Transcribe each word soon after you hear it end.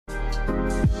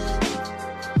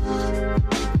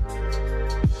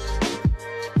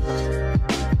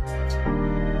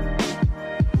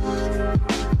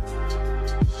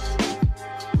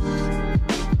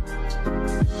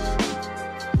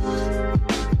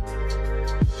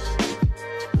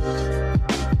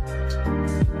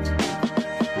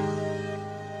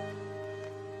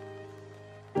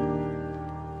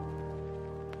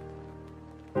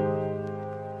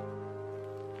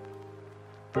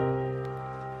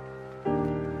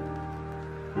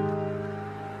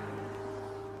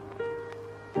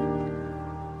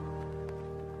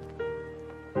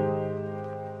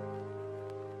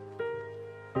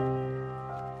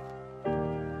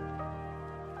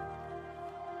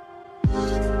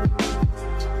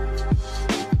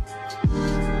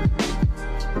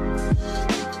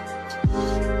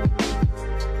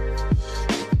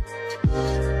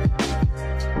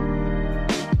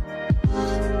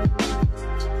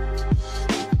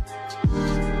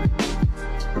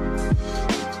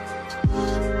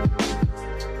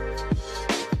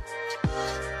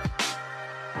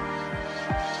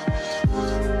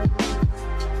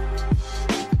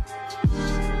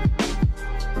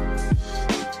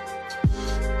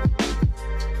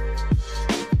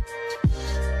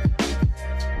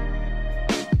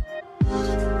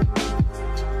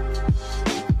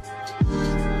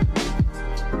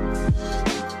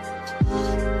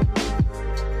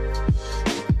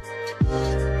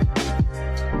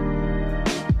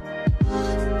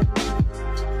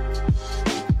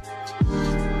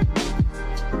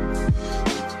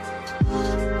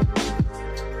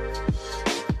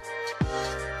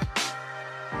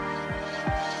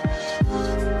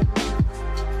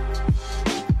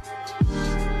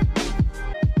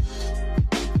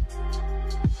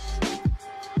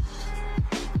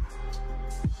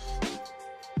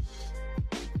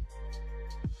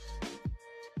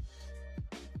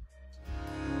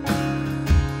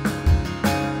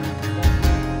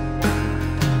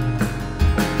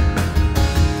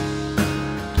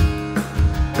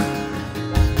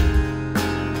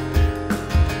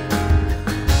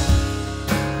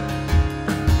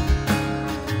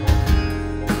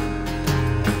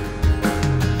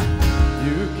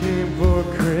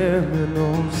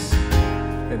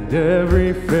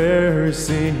Every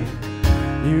Pharisee,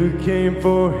 you came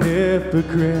for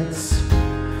hypocrites,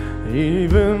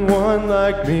 even one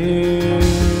like me.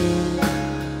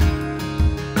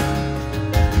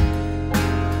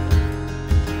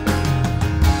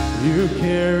 You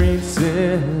carried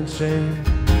sin and shame,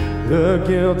 the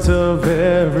guilt of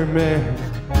every man.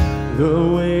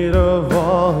 The weight of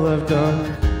all I've done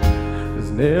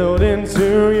is nailed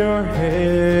into your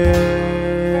hands.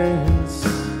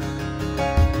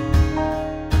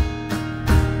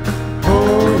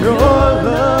 Your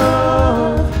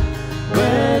love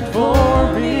bled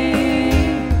for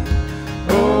me.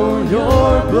 Oh,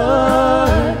 your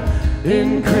blood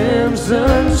in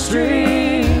crimson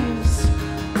streams.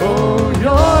 Oh,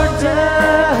 your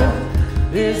death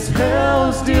is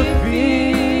hell's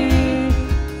defeat.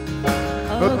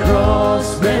 A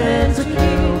cross meant to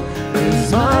kill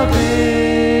is my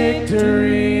victory.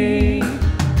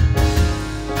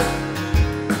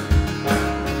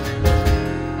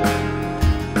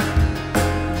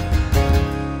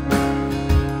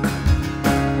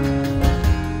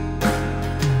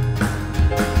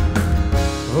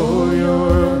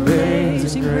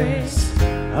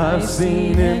 I've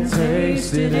seen and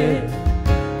tasted it,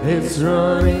 it's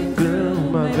running through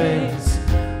my veins.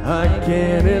 I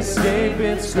can't escape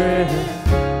its grip.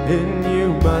 In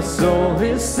you my soul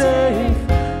is safe.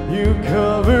 You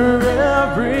cover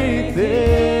everything.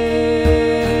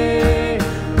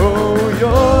 Oh,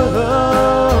 your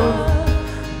love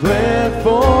bled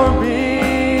for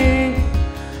me.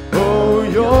 Oh,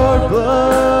 your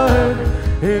blood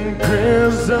in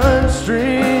crimson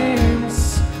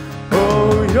streams.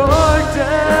 Oh, your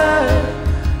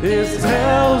death is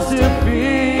hell's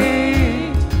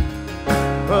defeat.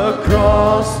 A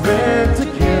cross meant to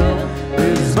kill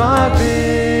is my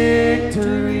victory.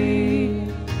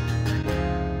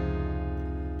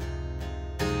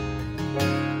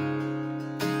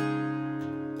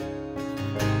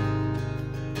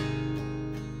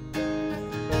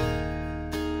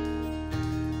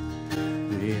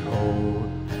 Behold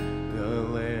the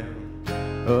Lamb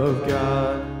of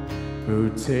God, who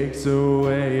takes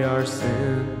away our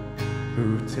sin,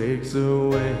 who takes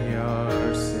away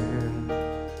our sin.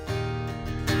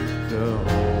 The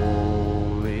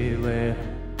Holy Lamb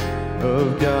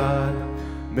of God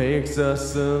makes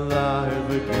us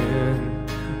alive again,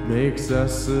 makes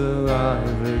us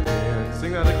alive again.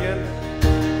 Sing that again.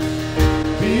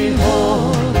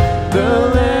 Behold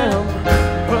the Lamb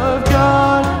of God,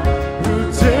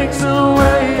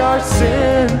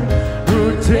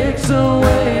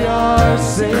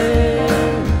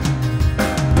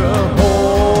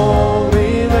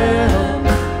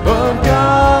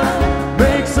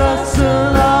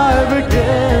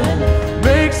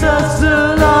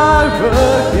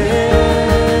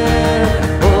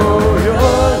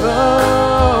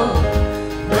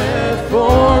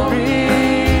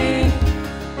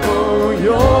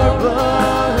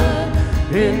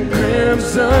 in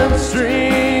crimson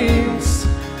streams.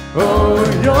 Oh,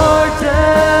 your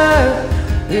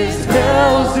death is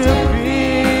hell's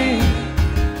defeat.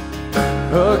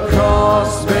 A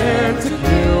cross meant to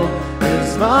kill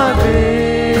is my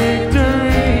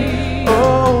victory.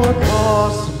 Oh, a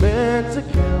cross meant to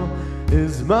kill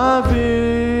is my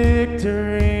victory.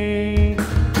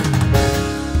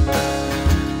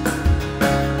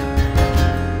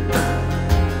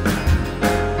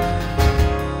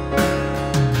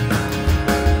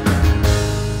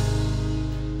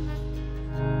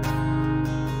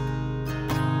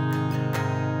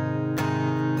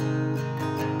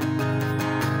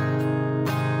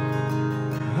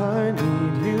 I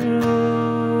need you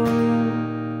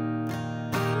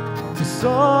to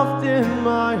soften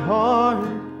my heart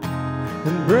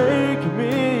and break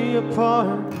me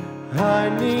apart. I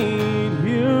need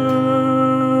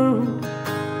you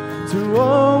to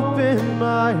open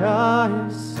my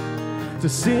eyes to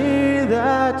see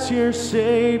that you're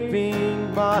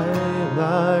shaping my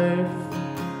life.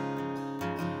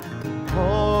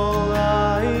 All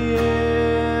I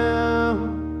am,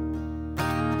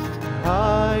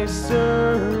 I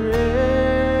surrender.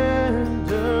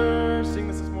 Sing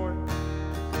this more.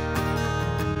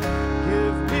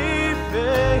 Give me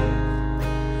faith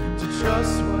to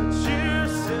trust what you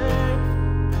say,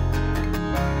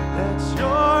 that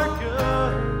you're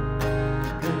good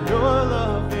and your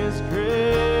love is great.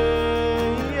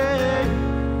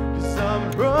 'Cause I'm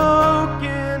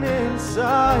broken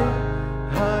inside,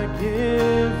 I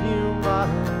give you my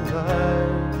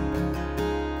life.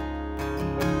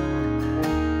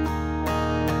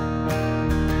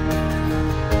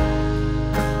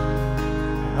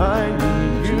 I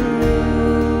need you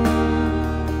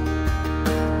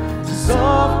to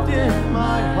soften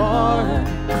my heart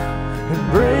and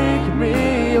break me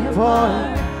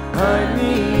apart. I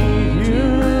need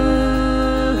you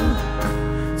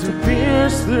to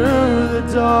pierce through the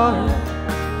dark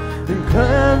and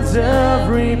cleanse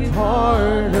every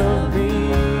part of me.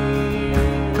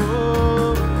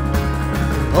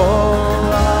 All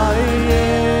I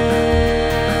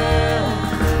am,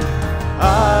 I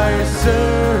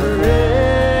surrender.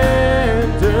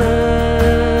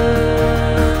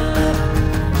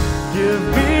 Give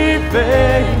me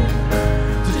faith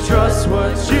to trust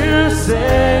what you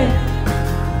say,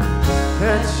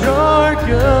 that you're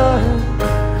good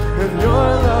and your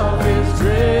love is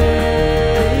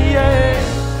great.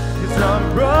 'Cause I'm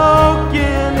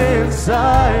broken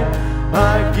inside, I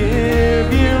give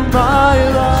you my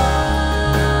life.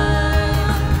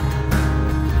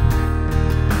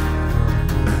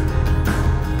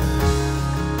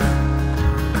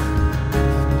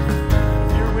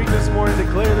 If you're weak this morning,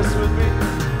 declare this with me.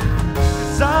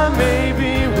 'Cause I may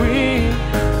be weak,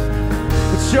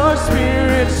 but your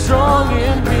spirit's strong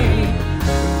in me.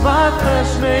 My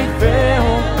flesh may fail,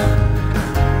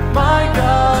 my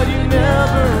God, you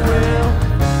never will.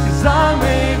 'Cause I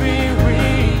may be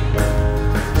weak,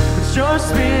 but your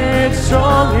spirit's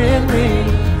strong in me.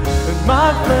 And my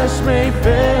flesh may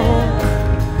fail,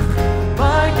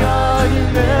 my God, you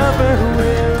never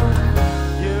will.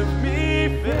 Give me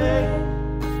faith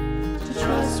to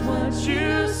trust what you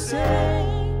say,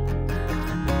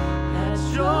 that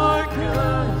you're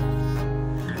good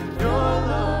and your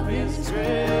love is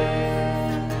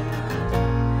great.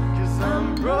 'Cause I'm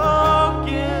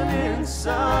broken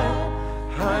inside,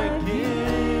 I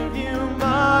give you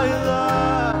my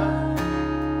life.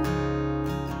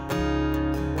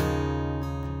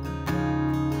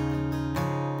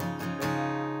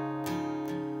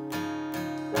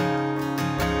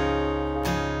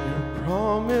 Your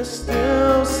promise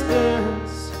still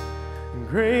stands, and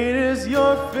great is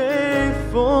your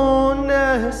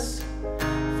faithfulness.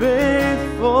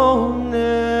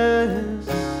 Faithfulness.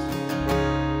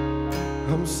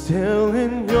 I'm still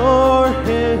in your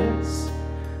hands.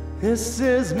 This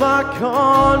is my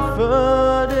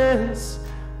confidence.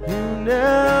 You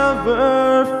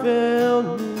never failed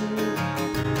me.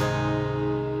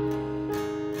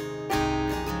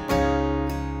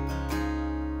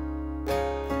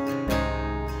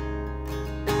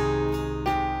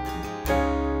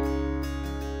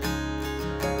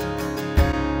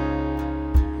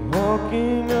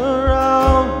 Walking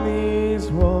around these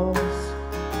walls,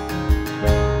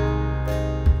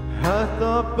 I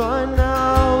thought by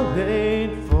now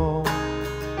they'd fall,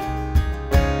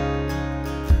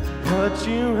 but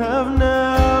you have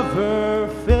never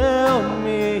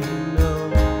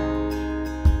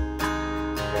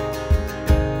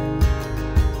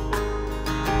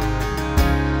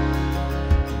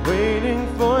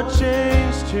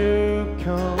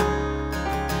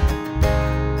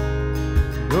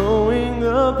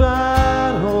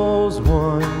battles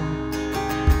won.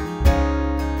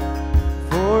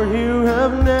 For you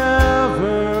have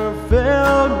never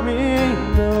failed me,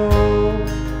 no.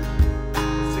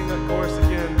 Let's sing that chorus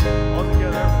again, all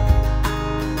together.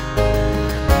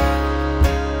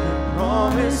 Your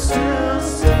promise still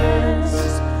stands.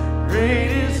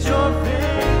 Great is your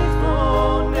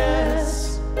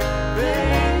faithfulness,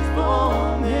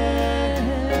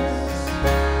 faithfulness.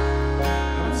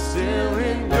 I'm still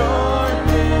in your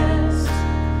hands.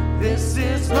 This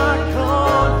is my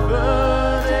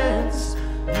confidence.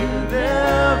 You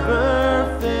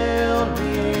never failed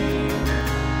me.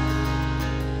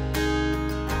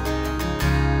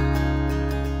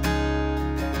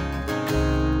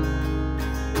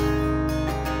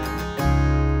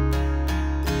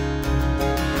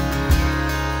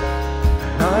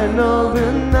 I know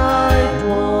the night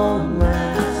won't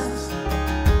last.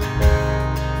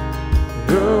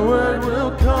 Your word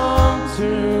will come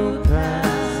to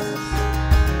pass.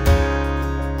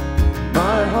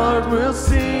 My heart will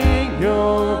sing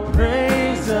your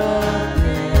praise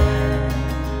again.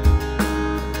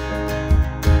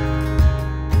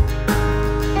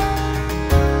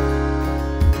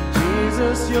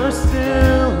 Jesus, you're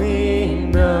still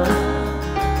enough.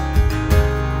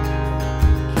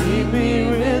 Keep me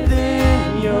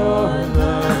within your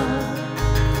love.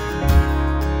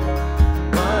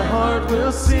 My heart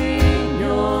will sing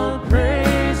your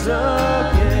praise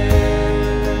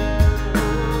again.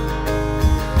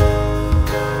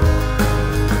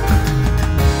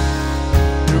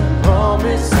 Your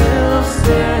promise still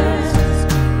stands.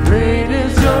 Great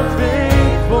is your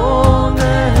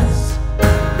faithfulness,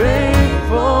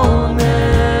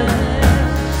 faithfulness.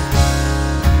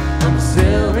 I'm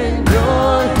still in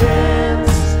your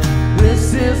hands.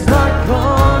 This is my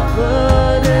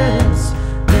confidence.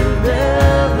 You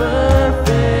never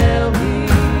fail me.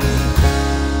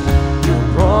 Your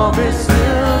promise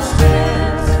still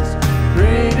stands.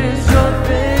 Great is your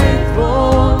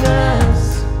faithfulness,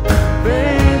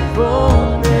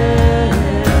 faithfulness.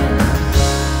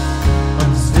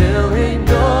 I'm still in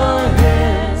your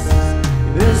hands.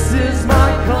 This is my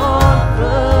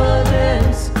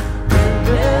confidence. You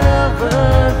never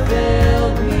fail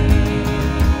me.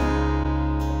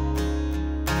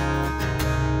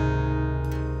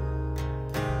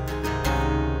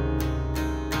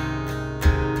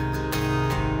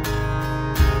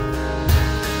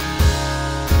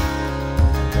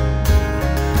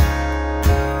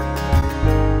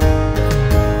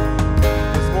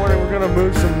 This morning we're going to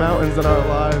move some mountains in our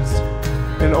lives,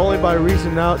 and only by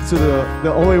reaching out to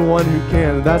the only one who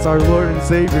can, and that's our Lord and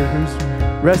Savior, who's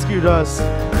rescued us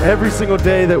every single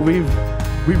day that we've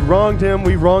wronged him,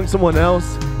 we've wronged someone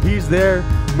else. He's there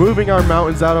moving our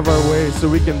mountains out of our way so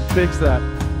we can fix that.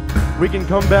 We can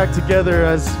come back together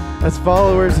as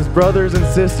followers, as brothers and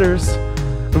sisters,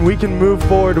 and we can move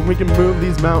forward and we can move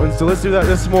these mountains. So let's do that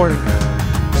this morning.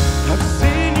 I've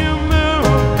seen you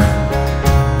move.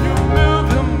 You move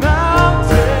the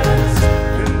mountains,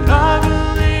 and I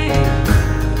believe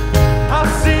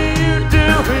I'll see you do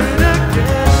it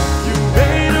again. You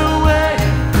made a way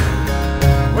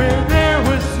where there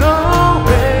was no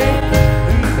way,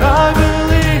 and I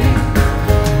believe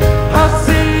I'll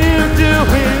see you do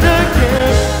it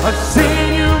again. I've seen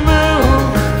you move.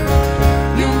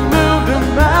 You move the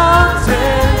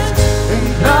mountains,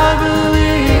 and I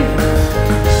believe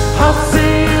I'll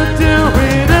see you do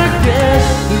it again.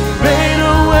 You made a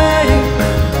way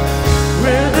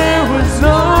where there was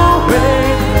no way,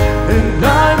 and I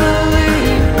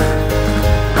believe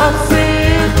I'll see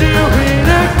you do it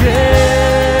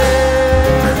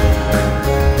again.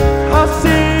 I'll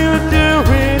see you do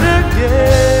it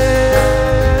again.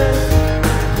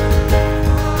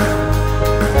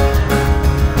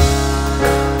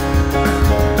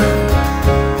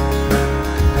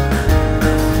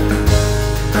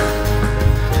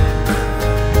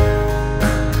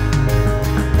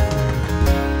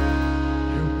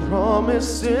 Your promise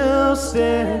still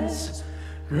stands.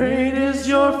 Great is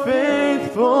your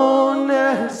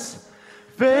faithfulness,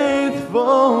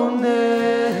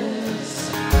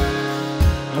 faithfulness.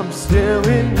 I'm still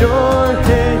in your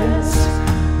hands.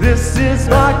 This is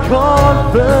my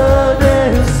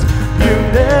confidence. You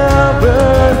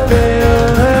never fail.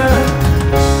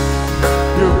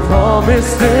 Your promise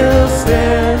still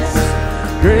stands.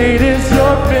 Great is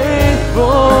your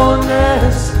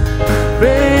faithfulness,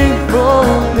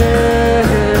 faithfulness.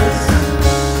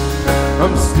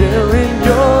 I'm still in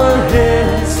your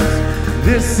hands.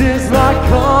 This is my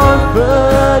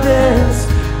confidence.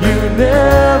 You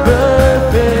never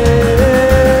fail.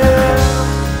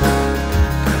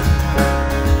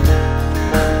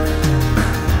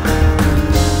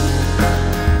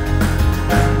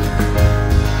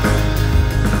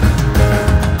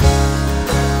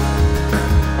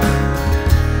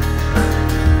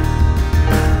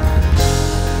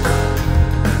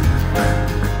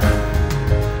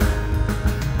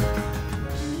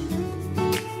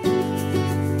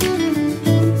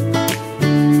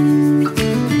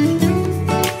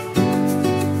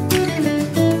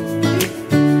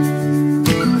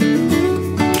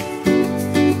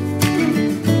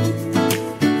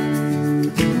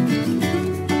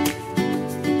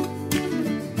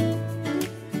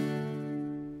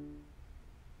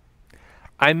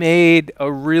 I made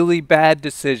a really bad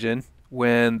decision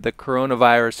when the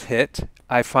coronavirus hit.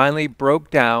 I finally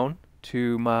broke down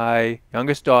to my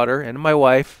youngest daughter and my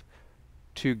wife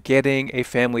to getting a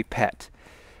family pet.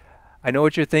 I know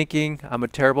what you're thinking. I'm a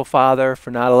terrible father for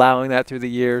not allowing that through the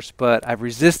years, but I've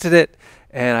resisted it,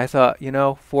 and I thought,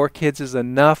 4 kids is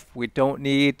enough. We don't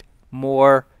need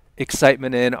more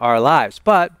excitement in our lives.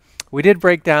 But we did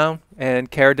break down, and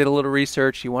Kara did a little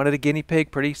research. She wanted a guinea pig,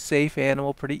 pretty safe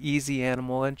animal, pretty easy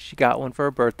animal, and she got one for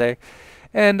her birthday.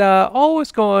 And all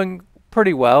was going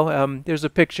pretty well. There's a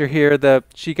picture here that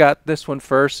she got this one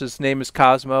first. His name is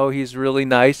Cosmo. He's really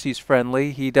nice. He's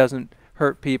friendly. He doesn't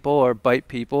hurt people or bite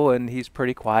people, and he's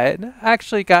pretty quiet. And I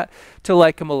actually got to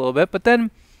like him a little bit. But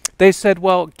then they said,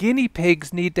 well, guinea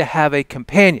pigs need to have a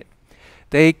companion.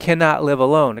 They cannot live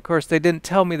alone. Of course, they didn't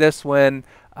tell me this when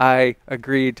I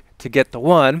agreed to get the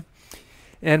one.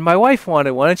 And my wife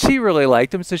wanted one, and she really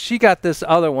liked him, so she got this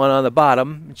other one on the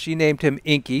bottom, and she named him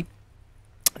Inky.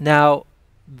 Now,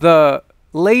 the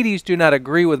ladies do not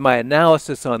agree with my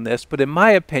analysis on this, but in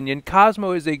my opinion,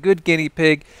 Cosmo is a good guinea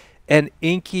pig, and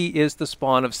Inky is the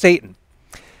spawn of Satan.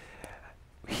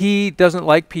 He doesn't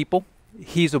like people.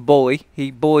 He's a bully.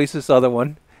 He bullies this other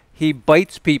one. He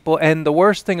bites people, and the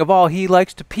worst thing of all, he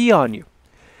likes to pee on you.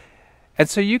 And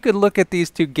so you could look at these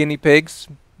 2 guinea pigs,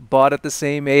 bought at the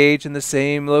same age in the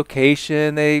same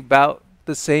location, they about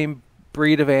the same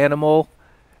breed of animal,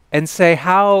 and say,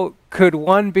 how could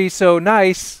one be so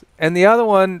nice and the other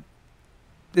one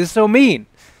is so mean?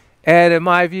 And in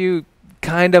my view,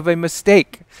 kind of a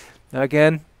mistake. Now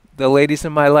again, the ladies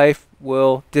in my life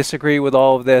will disagree with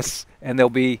all of this, and they'll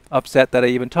be upset that I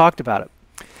even talked about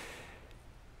it.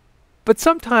 But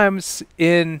sometimes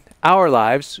in our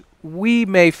lives, we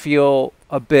may feel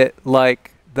a bit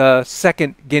like the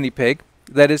second guinea pig.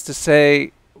 That is to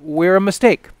say, we're a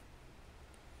mistake.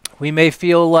 We may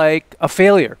feel like a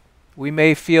failure. We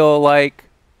may feel like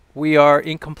we are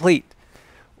incomplete.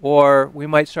 Or we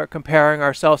might start comparing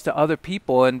ourselves to other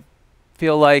people and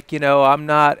feel like, I'm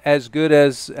not as good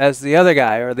as the other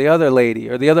guy or the other lady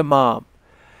or the other mom.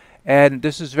 And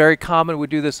this is very common. We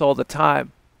do this all the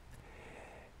time.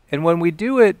 And when we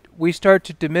do it, we start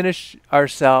to diminish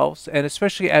ourselves, and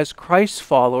especially as Christ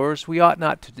followers, we ought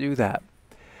not to do that.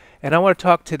 And I want to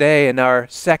talk today in our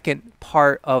second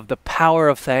part of the Power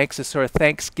of Thanks, this sort of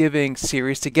Thanksgiving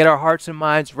series, to get our hearts and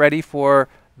minds ready for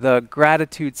the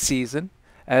gratitude season,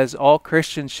 as all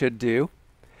Christians should do,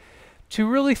 to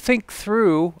really think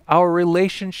through our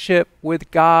relationship with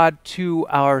God to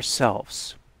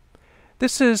ourselves.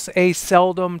 This is a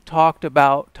seldom talked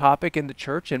about topic in the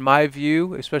church. In my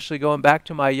view, especially going back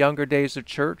to my younger days of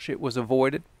church, it was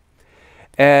avoided.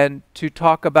 And to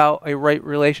talk about a right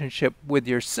relationship with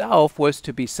yourself was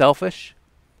to be selfish,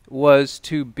 was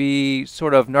to be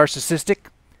sort of narcissistic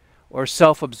or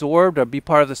self-absorbed or be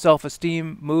part of the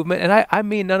self-esteem movement. And I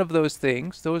mean none of those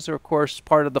things. Those are, of course,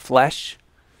 part of the flesh.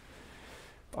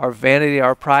 Our vanity,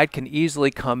 our pride can easily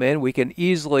come in. We can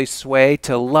easily sway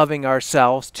to loving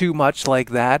ourselves too much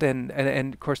like that. And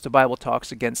of course, the Bible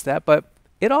talks against that. But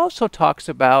it also talks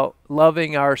about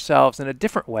loving ourselves in a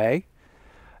different way,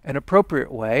 an appropriate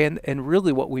way. And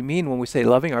really what we mean when we say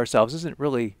loving ourselves isn't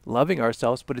really loving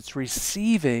ourselves, but it's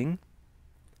receiving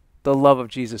the love of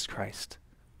Jesus Christ.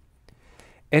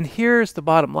 And here's the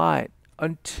bottom line.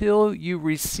 Until you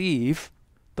receive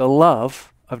the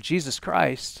love of Jesus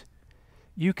Christ,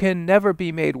 you can never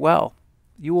be made well.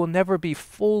 You will never be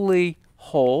fully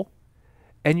whole,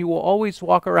 and you will always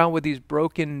walk around with these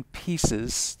broken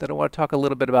pieces that I want to talk a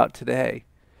little bit about today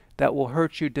that will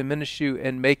hurt you, diminish you,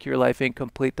 and make your life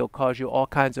incomplete. They'll cause you all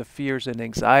kinds of fears and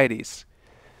anxieties.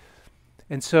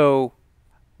 And so,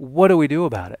 what do we do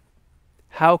about it?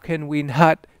 How can we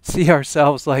not see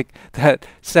ourselves like that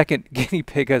second guinea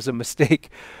pig as a mistake?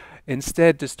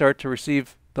 Instead, to start to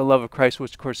receive the love of Christ,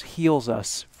 which of course heals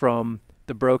us from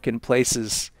the broken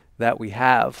places that we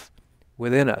have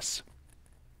within us.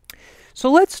 So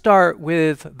let's start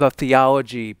with the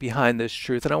theology behind this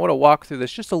truth. And I want to walk through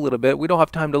this just a little bit. We don't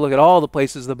have time to look at all the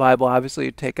places of the Bible. Obviously, it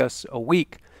would take us a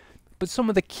week. But some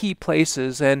of the key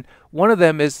places, and one of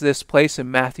them is this place in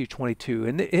Matthew 22.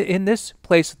 And in this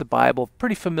place of the Bible,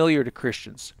 pretty familiar to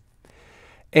Christians,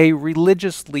 a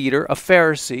religious leader, a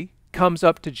Pharisee, comes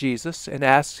up to Jesus and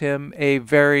asks him a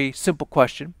very simple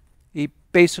question. He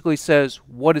basically says,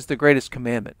 what is the greatest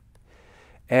commandment?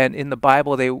 And in the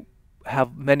Bible, they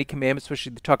have many commandments,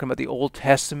 especially talking about the Old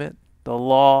Testament, the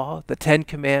law, the 10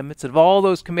 commandments. And of all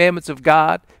those commandments of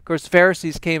God, of course,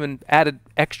 Pharisees came and added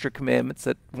extra commandments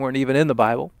that weren't even in the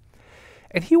Bible.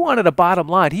 And he wanted a bottom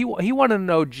line. He wanted to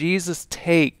know Jesus'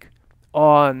 take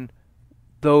on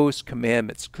those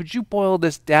commandments? Could you boil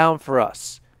this down for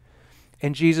us?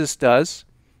 And Jesus does.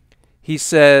 He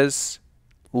says,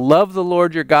 love the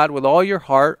Lord your God with all your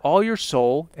heart, all your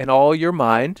soul, and all your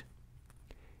mind.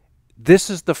 This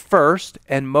is the first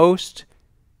and most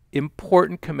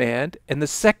important command. And the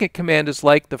second command is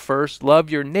like the first, love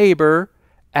your neighbor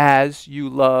as you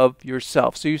love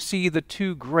yourself. So you see the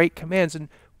two great commands, and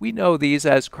we know these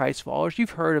as Christ followers.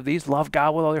 You've heard of these. Love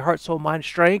God with all your heart, soul, mind,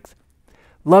 strength.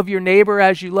 Love your neighbor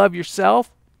as you love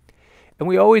yourself. And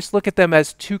we always look at them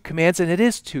as two commands, and it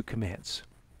is two commands.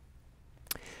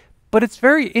 But it's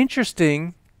very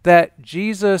interesting that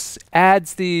Jesus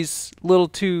adds these little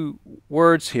two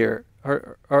words here,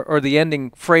 or the ending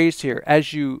phrase here,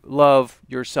 as you love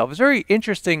yourself. It's very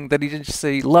interesting that he didn't just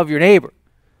say, love your neighbor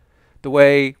the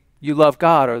way you love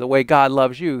God or the way God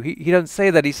loves you. He doesn't say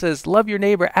that. He says, love your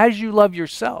neighbor as you love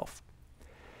yourself.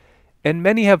 And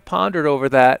many have pondered over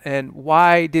that, and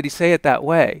why did he say it that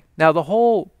way? Now, the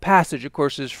whole passage, of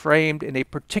course, is framed in a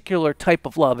particular type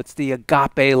of love. It's the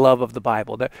agape love of the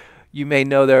Bible. You may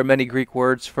know there are many Greek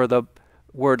words for the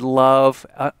word love,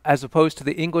 as opposed to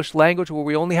the English language where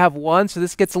we only have one, so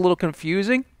this gets a little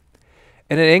confusing.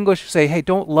 And in English, we say, hey,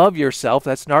 don't love yourself.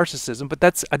 That's narcissism, but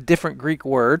that's a different Greek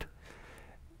word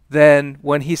than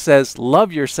when he says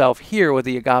love yourself here with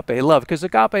the agape love, because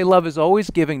agape love is always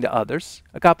giving to others.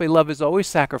 Agape love is always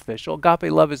sacrificial.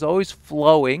 Agape love is always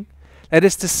flowing. That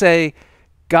is to say,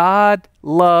 God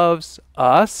loves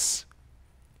us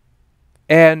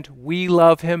and we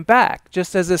love him back.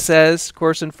 Just as it says, of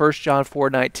course, in 1 John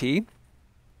 4:19,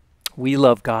 we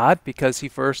love God because he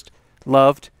first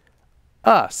loved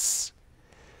us.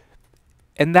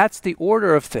 And that's the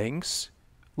order of things.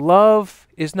 Love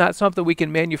is not something we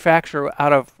can manufacture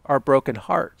out of our broken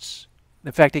hearts.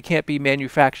 In fact, it can't be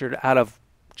manufactured out of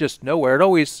just nowhere. It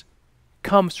always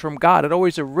comes from God. It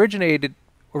always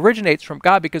originates from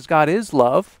God, because God is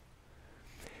love.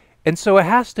 And so it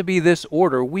has to be this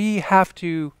order. We have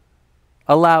to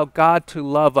allow God to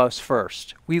love us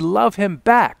first. We love him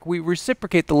back. We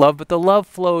reciprocate the love, but the love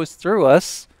flows through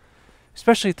us,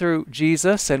 especially through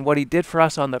Jesus and what he did for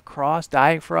us on the cross,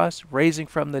 dying for us, raising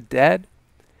from the dead.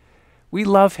 We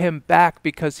love him back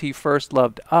because he first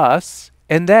loved us.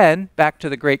 And then, back to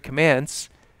the great commands,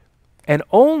 and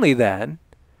only then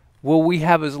will we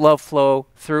have his love flow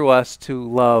through us to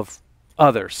love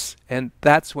others. And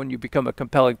that's when you become a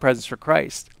compelling presence for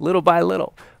Christ. Little by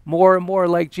little, more and more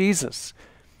like Jesus.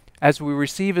 As we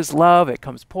receive his love, it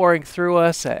comes pouring through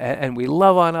us, and we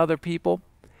love on other people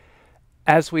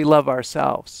as we love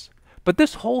ourselves. But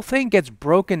this whole thing gets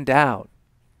broken down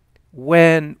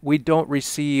when we don't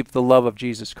receive the love of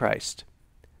Jesus Christ.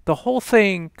 The whole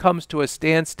thing comes to a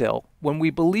standstill when we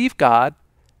believe God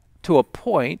to a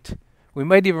point. We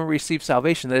might even receive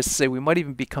salvation. That is to say, we might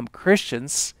even become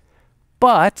Christians,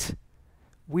 but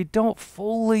we don't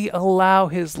fully allow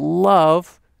his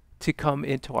love to come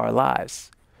into our lives.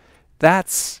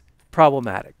 That's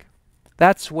problematic.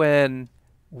 That's when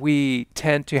we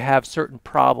tend to have certain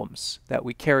problems that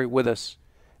we carry with us.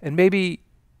 And maybe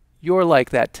you're like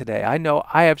that today. I know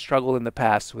I have struggled in the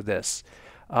past with this.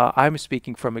 I'm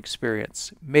speaking from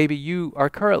experience. Maybe you are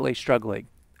currently struggling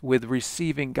with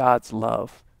receiving God's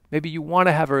love. Maybe you want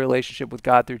to have a relationship with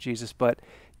God through Jesus, but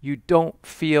you don't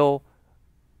feel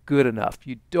good enough.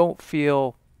 You don't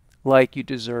feel like you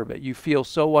deserve it. You feel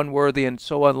so unworthy and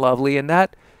so unlovely. And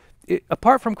that,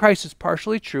 apart from Christ, is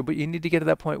partially true, but you need to get to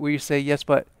that point where you say, yes,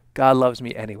 but God loves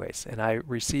me anyways, and I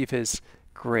receive his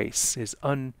grace, his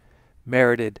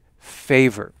unmerited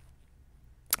favor.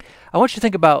 I want you to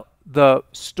think about the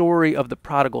story of the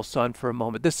prodigal son for a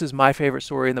moment. This is my favorite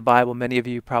story in the Bible. Many of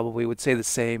you probably would say the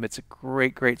same. It's a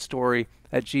great, great story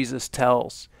that Jesus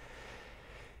tells.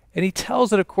 And he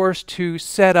tells it, of course, to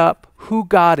set up who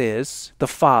God is. The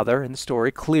Father in the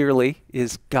story clearly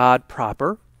is God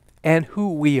proper, and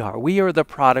who we are. We are the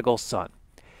prodigal son.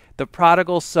 The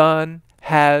prodigal son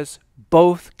has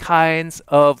both kinds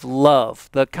of love.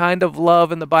 The kind of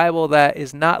love in the Bible that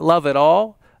is not love at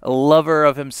all, a lover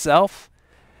of himself,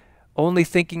 only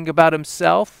thinking about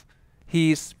himself.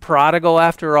 He's prodigal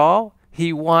after all.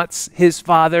 He wants his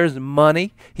father's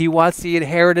money. He wants the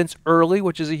inheritance early,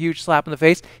 which is a huge slap in the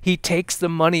face. He takes the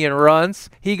money and runs.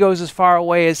 He goes as far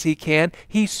away as he can.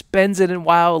 He spends it in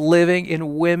wild living,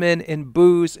 in women, in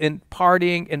booze, in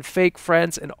partying, in fake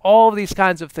friends, and all of these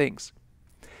kinds of things.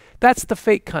 That's the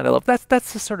fake kind of love.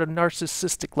 That's the sort of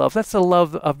narcissistic love. That's the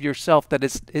love of yourself that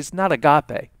is not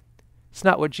agape. It's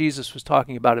not what Jesus was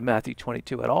talking about in Matthew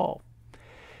 22 at all.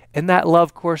 And that love,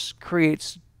 of course,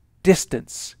 creates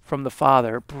distance from the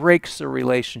Father, breaks the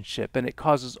relationship, and it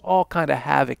causes all kind of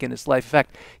havoc in his life. In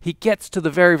fact, he gets to the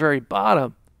very, very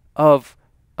bottom of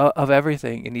of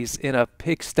everything, and he's in a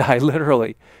pigsty,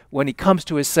 literally, when he comes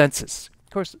to his senses.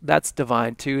 Of course, that's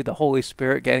divine too, the Holy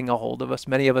Spirit getting a hold of us.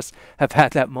 Many of us have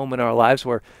had that moment in our lives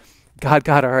where God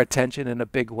got our attention in a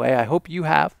big way. I hope you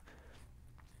have.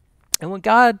 And when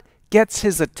God gets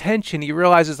his attention, he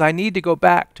realizes, I need to go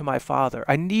back to my Father.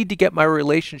 I need to get my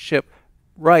relationship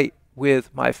right with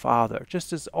my Father,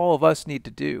 just as all of us need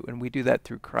to do, and we do that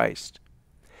through Christ.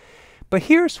 But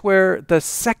here's where the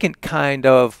second kind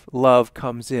of love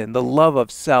comes in, the love of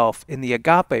self in the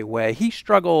agape way. He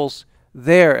struggles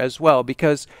there as well,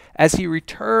 because as he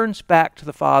returns back to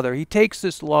the Father, he takes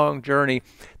this long journey.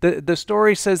 The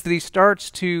story says that he starts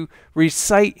to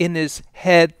recite in his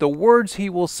head the words he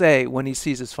will say when he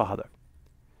sees his Father.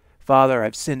 Father,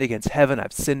 I've sinned against heaven,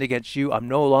 I've sinned against you, I'm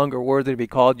no longer worthy to be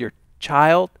called your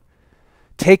child.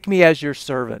 Take me as your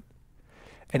servant.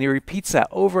 And he repeats that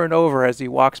over and over as he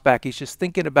walks back. He's just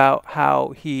thinking about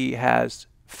how he has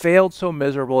failed so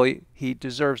miserably. He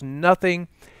deserves nothing.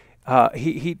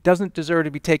 He doesn't deserve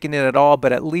to be taken in at all,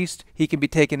 but at least he can be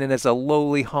taken in as a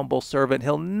lowly, humble servant.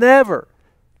 He'll never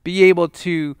be able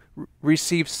to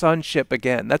receive sonship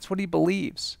again. That's what he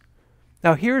believes.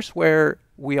 Now here's where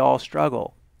we all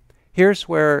struggle. Here's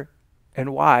where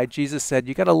and why Jesus said,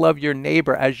 you got to love your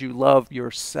neighbor as you love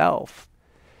yourself.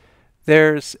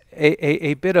 There's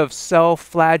a bit of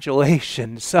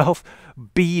self-flagellation,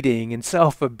 self-beating, and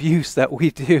self-abuse that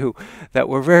we do, that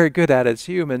we're very good at as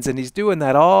humans, and he's doing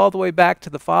that all the way back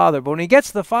to the Father. But when he gets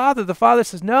to the Father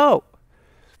says, no,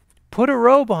 put a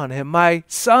robe on him. My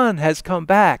son has come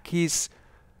back. He's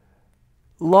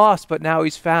lost, but now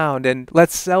he's found, and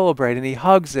let's celebrate. And he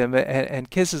hugs him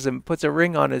and kisses him, puts a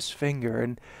ring on his finger,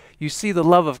 and you see the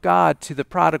love of God to the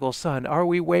prodigal son. Are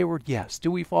we wayward? Yes.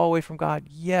 Do we fall away from God?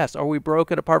 Yes. Are we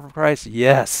broken apart from Christ?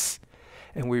 Yes.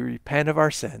 And we repent of our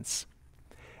sins.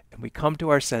 And we come to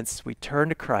our senses. We turn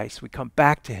to Christ. We come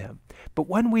back to him. But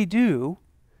when we do,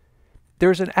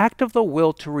 there's an act of the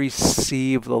will to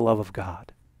receive the love of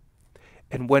God.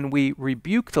 And when we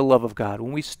rebuke the love of God,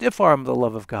 when we stiff-arm the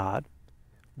love of God,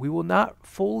 we will not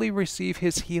fully receive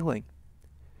his healing.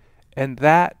 And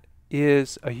that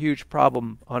is a huge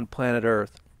problem on planet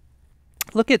Earth.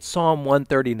 Look at Psalm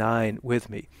 139 with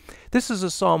me. This is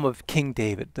a psalm of King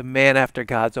David, the man after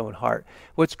God's own heart.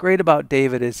 What's great about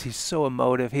David is he's so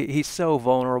emotive. He's so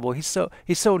vulnerable. He's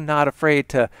so not afraid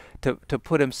to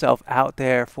put himself out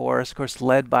there for us. Of course,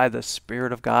 led by the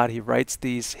Spirit of God, he writes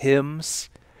these hymns.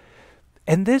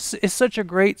 And this is such a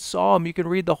great psalm. You can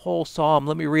read the whole psalm.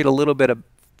 Let me read a little bit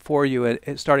for you,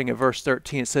 starting at verse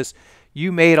 13. It says,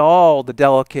 you made all the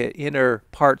delicate inner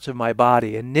parts of my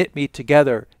body and knit me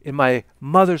together in my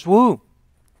mother's womb.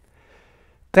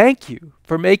 Thank you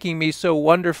for making me so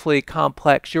wonderfully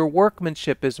complex. Your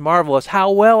workmanship is marvelous.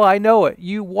 How well I know it.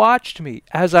 You watched me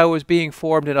as I was being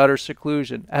formed in utter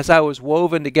seclusion, as I was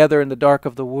woven together in the dark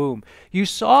of the womb. You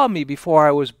saw me before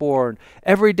I was born.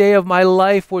 Every day of my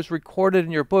life was recorded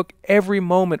in your book. Every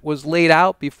moment was laid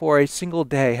out before a single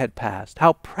day had passed.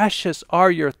 How precious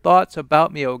are your thoughts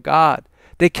about me, O God.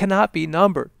 They cannot be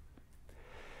numbered.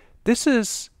 This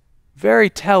is very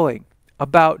telling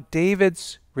about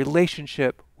David's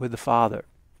relationship with the Father,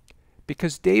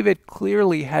 because David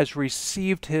clearly has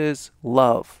received his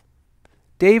love.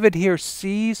 David here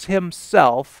sees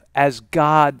himself as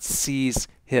God sees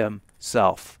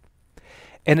himself.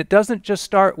 And it doesn't just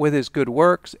start with his good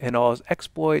works and all his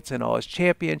exploits and all his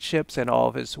championships and all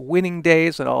of his winning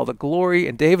days and all the glory.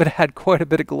 And David had quite a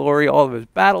bit of glory, all of his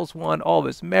battles won, all of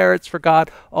his merits for God,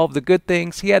 all of the good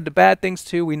things. He had the bad things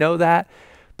too, we know that.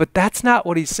 But that's not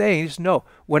what he's saying. He's, no,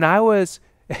 when I was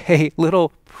a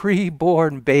little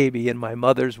pre-born baby in my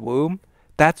mother's womb,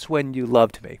 that's when you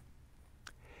loved me.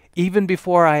 Even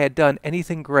before I had done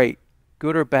anything great,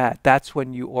 good or bad, that's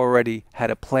when you already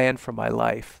had a plan for my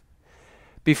life.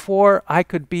 Before I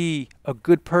could be a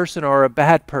good person or a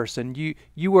bad person,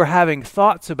 you were having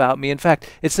thoughts about me. In fact,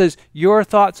 it says, your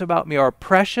thoughts about me are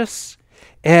precious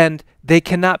and they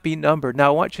cannot be numbered. Now,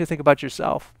 I want you to think about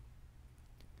yourself.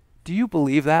 Do you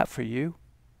believe that for you?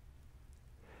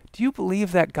 Do you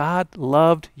believe that God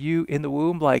loved you in the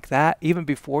womb like that, even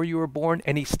before you were born,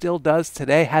 and he still does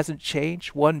today, hasn't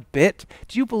changed one bit?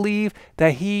 Do you believe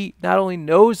that he not only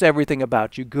knows everything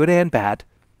about you, good and bad,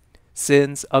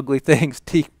 sins, ugly things,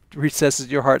 deep recesses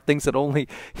of your heart, things that only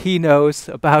he knows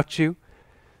about you?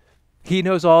 He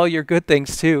knows all your good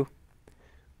things too.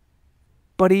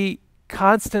 But he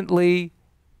constantly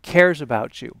cares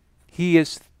about you. He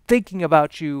is thinking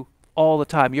about you all the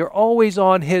time. You're always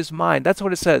on his mind. That's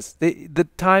what it says. The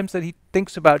times that he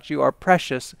thinks about you are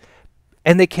precious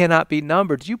and they cannot be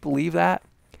numbered. Do you believe that?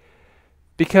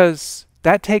 Because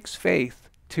that takes faith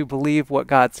to believe what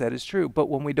God said is true. But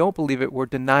when we don't believe it, we're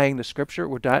denying the Scripture,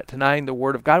 we're denying the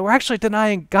Word of God. We're actually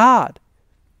denying God.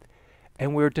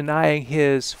 And we're denying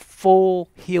His full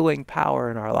healing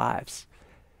power in our lives.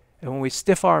 And when we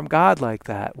stiff-arm God like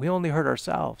that, we only hurt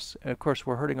ourselves. And of course,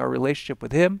 we're hurting our relationship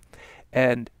with Him.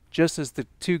 And just as the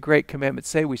two great commandments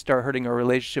say, we start hurting our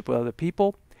relationship with other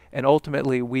people. And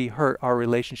ultimately, we hurt our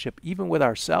relationship even with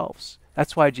ourselves.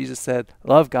 That's why Jesus said,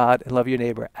 love God and love your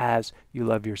neighbor as you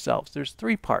love yourselves. There's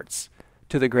 3 parts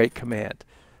to the great command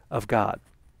of God.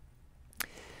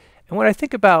 And when I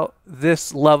think about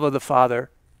this love of the Father,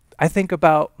 I think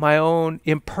about my own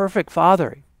imperfect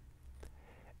fathering.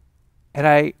 And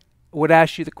I would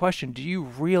ask you the question, do you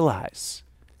realize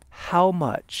how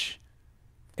much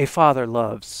a father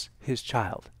loves his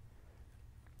child?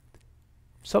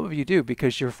 Some of you do,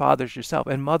 because you're fathers yourself,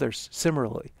 and mothers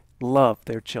similarly love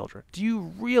their children. Do you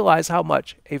realize how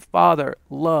much a father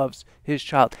loves his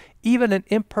child? Even an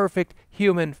imperfect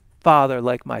human father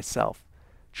like myself,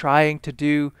 trying to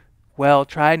do well,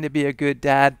 trying to be a good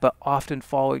dad, but often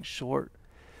falling short.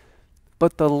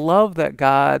 But the love that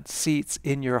God seats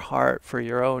in your heart for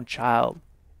your own child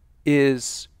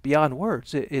is beyond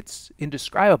words. It's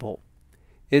indescribable.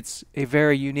 It's a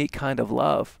very unique kind of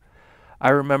love. I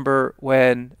remember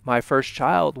when my first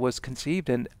child was conceived,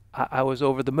 and I was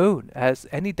over the moon, as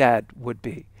any dad would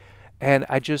be. And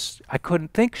I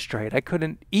couldn't think straight. I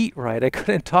couldn't eat right. I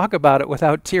couldn't talk about it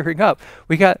without tearing up.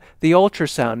 We got the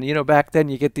ultrasound. You know, back then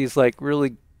you get these like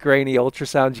really grainy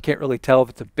ultrasounds. You can't really tell if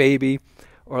it's a baby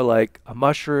or like a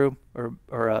mushroom or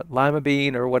a lima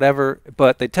bean or whatever.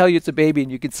 But they tell you it's a baby,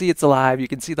 and you can see it's alive. You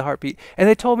can see the heartbeat. And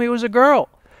they told me it was a girl.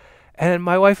 And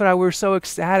my wife and I were so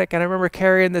ecstatic. And I remember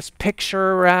carrying this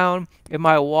picture around in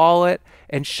my wallet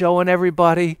and showing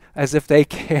everybody as if they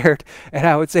cared. And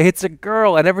I would say, it's a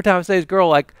girl. And every time I say it's a girl,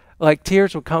 like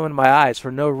tears would come in my eyes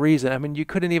for no reason. I mean, you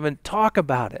couldn't even talk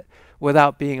about it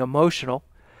without being emotional.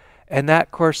 And that,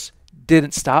 of course,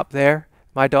 didn't stop there.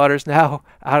 My daughter's now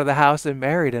out of the house and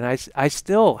married, and I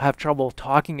still have trouble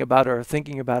talking about her or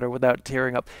thinking about her without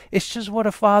tearing up. It's just what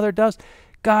a father does.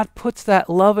 God puts that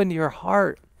love in your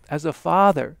heart as a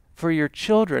father for your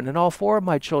children, and all 4 of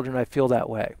my children, I feel that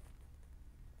way.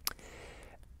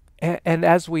 And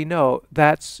as we know,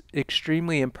 that's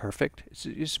extremely imperfect.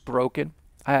 It's broken.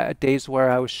 I had days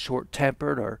where I was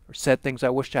short-tempered or said things I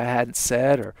wished I hadn't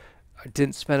said, or I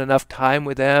didn't spend enough time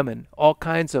with them, and all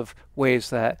kinds of ways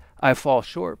that I fall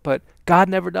short. But God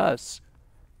never does.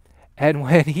 And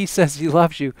when He says He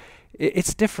loves you,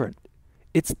 it's different.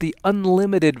 It's the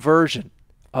unlimited version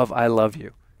of I love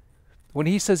you. When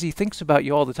He says He thinks about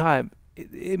you all the time,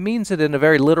 it means it in a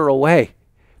very literal way,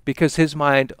 because His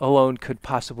mind alone could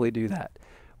possibly do that.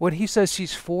 When He says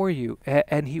He's for you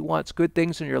and He wants good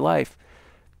things in your life,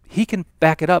 He can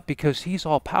back it up because He's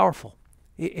all powerful.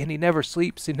 And He never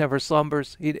sleeps, He never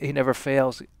slumbers, He never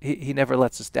fails, He never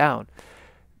lets us down.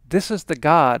 This is the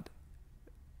God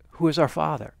who is our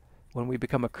Father when we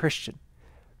become a Christian.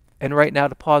 And right now,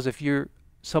 to pause, if you're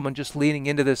someone just leaning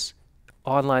into this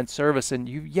online service and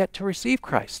you've yet to receive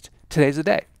Christ, today's the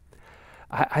day.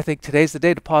 I think today's the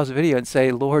day to pause the video and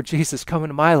say, Lord Jesus, come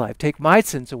into my life. Take my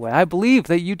sins away. I believe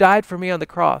that you died for me on the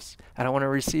cross, and I want to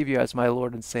receive you as my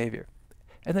Lord and Savior.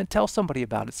 And then tell somebody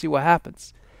about it. See what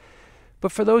happens.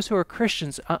 But for those who are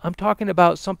Christians, I'm talking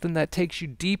about something that takes you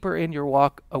deeper in your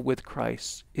walk with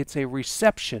Christ. It's a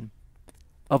reception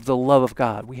of the love of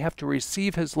God. We have to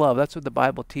receive His love. That's what the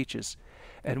Bible teaches.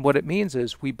 And what it means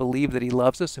is we believe that He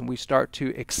loves us, and we start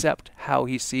to accept how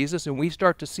He sees us, and we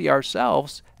start to see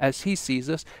ourselves as He sees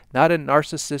us, not in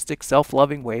narcissistic,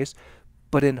 self-loving ways,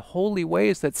 but in holy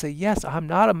ways that say, yes, I'm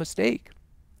not a mistake.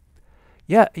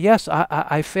 Yeah, yes,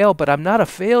 I fail, but I'm not a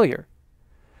failure.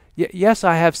 Yes,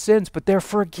 I have sins, but they're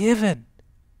forgiven.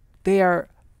 They are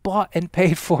bought and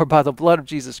paid for by the blood of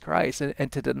Jesus Christ.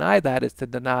 And to deny that is to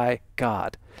deny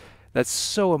God. That's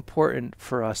so important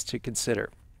for us to consider.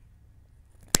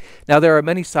 Now, there are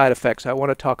many side effects. I want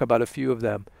to talk about a few of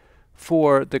them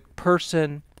for the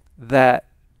person that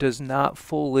does not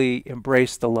fully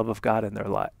embrace the love of God in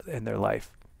their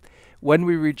life. When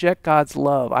we reject God's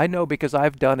love, I know because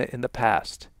I've done it in the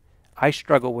past. I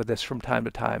struggle with this from time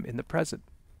to time in the present.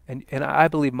 And I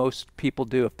believe most people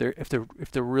do if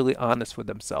they're really honest with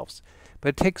themselves.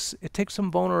 But it takes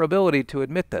some vulnerability to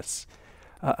admit this,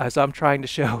 as I'm trying to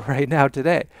show right now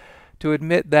today. To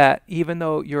admit that even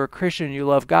though you're a Christian and you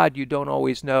love God, you don't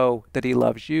always know that He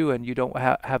loves you, and you don't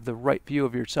have the right view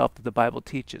of yourself that the Bible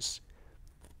teaches.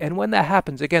 And when that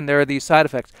happens, again, there are these side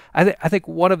effects. I think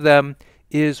one of them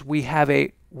is we have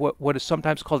what is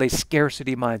sometimes called a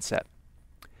scarcity mindset.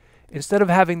 Instead of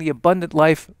having the abundant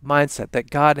life mindset that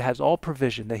God has all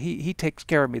provision, that he takes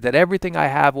care of me, that everything I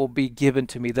have will be given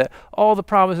to me, that all the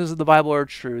promises of the Bible are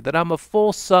true, that I'm a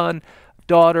full son,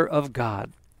 daughter of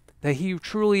God, that he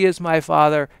truly is my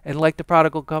father, and like the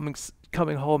prodigal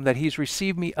coming home, that he's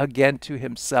received me again to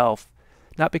himself,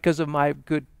 not because of my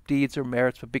good deeds or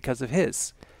merits, but because of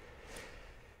his.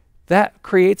 That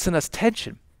creates in us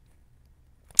tension.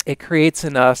 It creates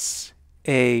in us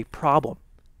a problem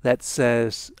that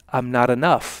says, I'm not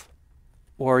enough,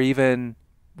 or even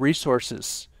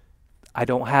resources, I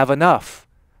don't have enough,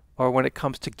 or when it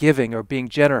comes to giving or being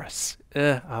generous,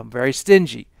 I'm very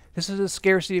stingy. This is a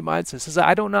scarcity mindset. It says,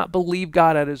 I do not believe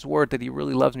God at his word that he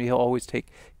really loves me. He'll always take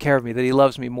care of me, that he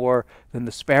loves me more than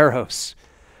the sparrows,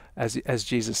 as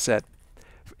Jesus said.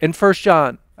 In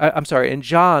John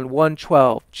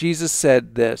 1:12, Jesus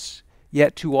said this,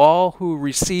 yet to all who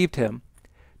received him,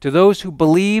 to those who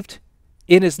believed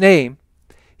in his name,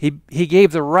 he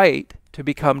gave the right to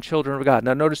become children of God.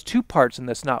 Now notice two parts in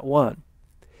this, not one.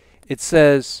 It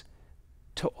says,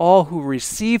 to all who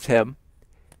received him,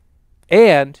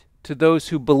 and to those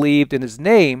who believed in his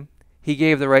name, he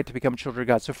gave the right to become children of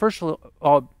God. So first of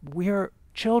all, we are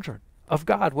children of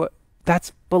God.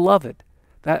 That's beloved.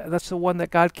 That's the one that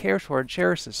God cares for and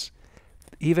cherishes.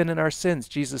 Even in our sins,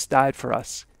 Jesus died for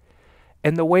us.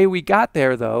 And the way we got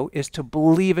there, though, is to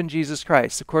believe in Jesus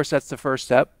Christ. Of course, that's the first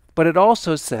step. But it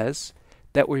also says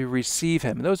that we receive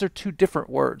him. And those are two different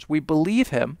words. We believe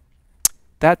him.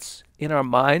 That's in our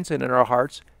minds and in our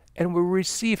hearts. And we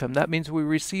receive him. That means we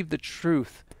receive the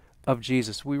truth of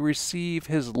Jesus. We receive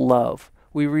his love.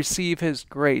 We receive his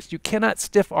grace. You cannot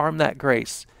stiff-arm that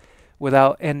grace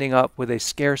without ending up with a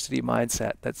scarcity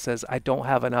mindset that says, I don't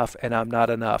have enough and I'm not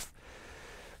enough.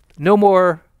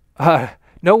 Nowhere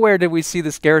did we see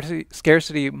the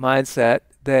scarcity mindset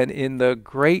than in the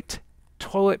great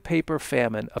toilet paper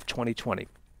famine of 2020.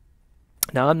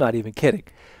 Now, I'm not even kidding.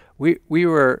 We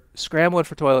were scrambling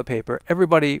for toilet paper.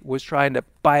 Everybody was trying to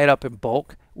buy it up in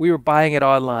bulk. We were buying it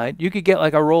online. You could get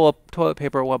like a roll of toilet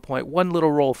paper at one point, one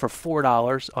little roll for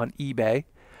 $4 on eBay.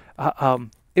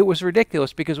 It was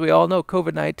ridiculous because we all know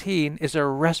COVID-19 is a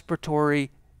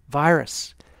respiratory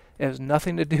virus. It has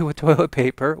nothing to do with toilet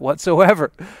paper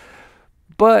whatsoever.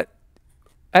 But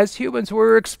as humans, we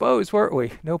were exposed, weren't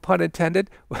we? No pun intended.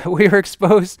 We were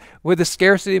exposed with the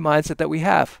scarcity mindset that we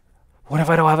have. What if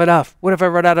I don't have enough? What if I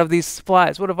run out of these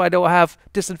supplies? What if I don't have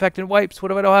disinfectant wipes?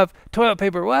 What if I don't have toilet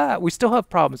paper? Well, we still have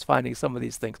problems finding some of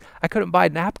these things. I couldn't buy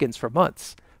napkins for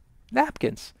months.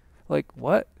 Napkins. Like,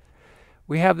 what?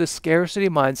 We have this scarcity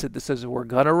mindset that says we're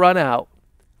going to run out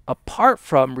apart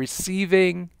from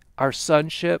receiving our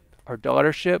sonship, our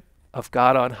daughtership of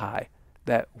God on high,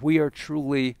 that we are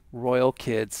truly royal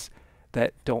kids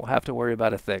that don't have to worry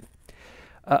about a thing.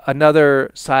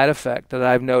 Another side effect that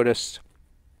I've noticed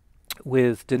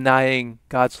with denying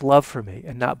God's love for me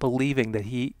and not believing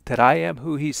that I am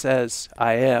who he says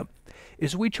I am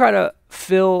is we try to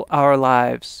fill our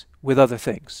lives with other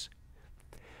things.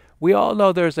 We all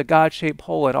know there's a God-shaped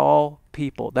hole in all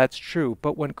people. That's true.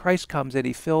 But when Christ comes in,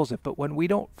 he fills it. But when we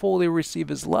don't fully receive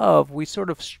his love, we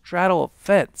sort of straddle a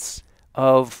fence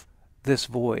of this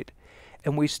void.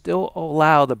 And we still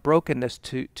allow the brokenness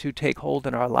to take hold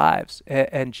in our lives.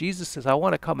 And Jesus says, I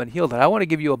want to come and heal that. I want to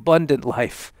give you abundant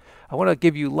life. I want to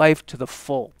give you life to the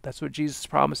full. That's what Jesus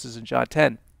promises in John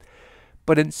 10.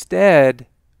 But instead,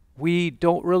 we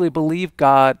don't really believe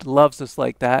God loves us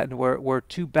like that, and we're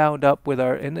too bound up with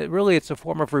it's a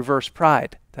form of reverse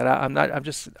pride. That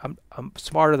I'm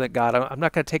smarter than God. I'm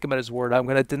not going to take him at his word. I'm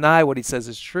going to deny what he says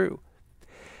is true.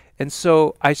 And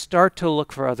so I start to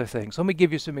look for other things. Let me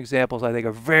give you some examples I think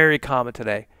are very common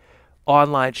today.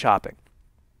 Online shopping.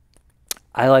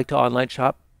 I like to online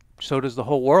shop. So does the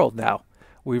whole world now.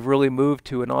 We've really moved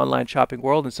to an online shopping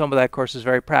world, and some of that, of course, is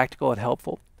very practical and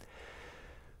helpful.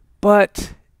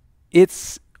 But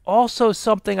it's also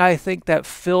something I think that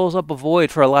fills up a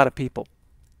void for a lot of people.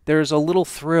 There's a little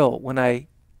thrill when I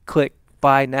click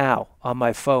buy now on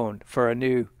my phone for a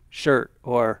new shirt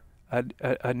or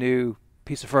a new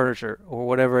piece of furniture or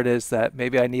whatever it is that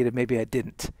maybe I needed, maybe I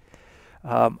didn't.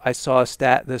 I saw a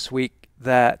stat this week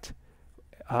that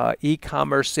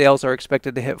e-commerce sales are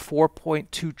expected to hit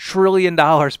 $4.2 trillion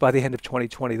by the end of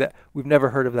 2020. We've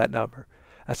never heard of that number.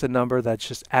 That's a number that's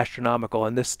just astronomical.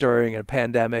 And this during a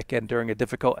pandemic and during a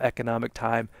difficult economic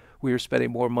time, we are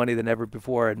spending more money than ever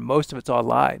before, and most of it's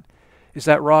online. Is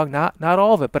that wrong? Not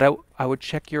all of it, but I would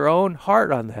check your own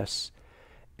heart on this.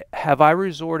 Have I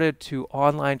resorted to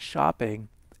online shopping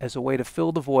as a way to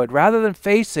fill the void rather than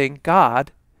facing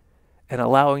God and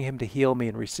allowing him to heal me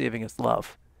and receiving his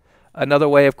love? Another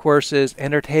way, of course, is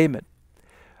entertainment.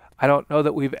 I don't know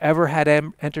that we've ever had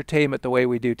entertainment the way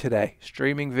we do today.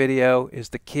 Streaming video is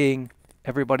the king.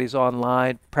 Everybody's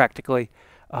online practically.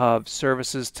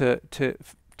 Services to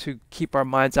keep our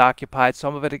minds occupied.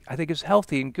 Some of it I think is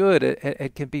healthy and good.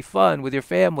 It can be fun with your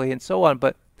family and so on.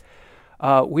 But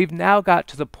we've now got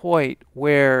to the point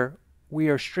where we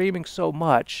are streaming so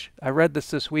much. I read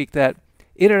this week that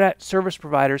internet service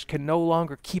providers can no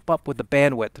longer keep up with the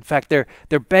bandwidth. In fact,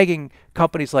 they're begging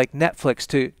companies like Netflix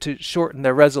to shorten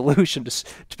their resolution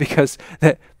because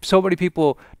that so many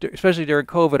people, especially during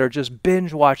COVID, are just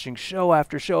binge watching show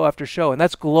after show after show, and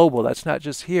that's global. That's not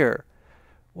just here.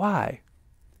 Why?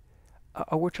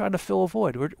 We're trying to fill a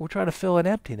void. We're trying to fill an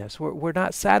emptiness. We're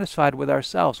not satisfied with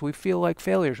ourselves. We feel like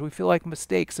failures. We feel like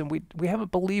mistakes, and we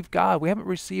haven't believed God. We haven't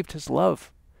received His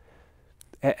love.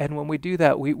 And when we do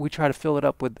that, we try to fill it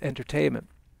up with entertainment.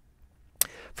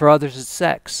 For others, it's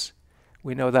sex.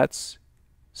 We know that's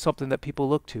something that people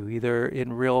look to, either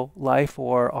in real life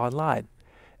or online.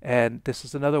 And this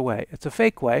is another way. It's a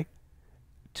fake way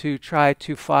to try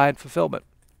to find fulfillment.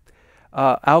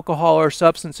 Alcohol or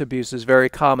substance abuse is very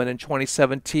common. In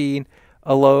 2017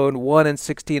 alone, 1 in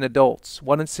 16 adults,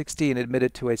 1 in 16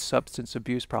 admitted to a substance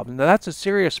abuse problem. Now that's a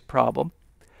serious problem,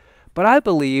 but I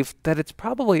believe that it's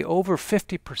probably over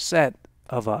 50%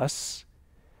 of us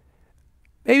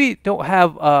maybe don't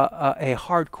have a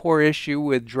hardcore issue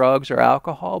with drugs or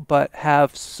alcohol, but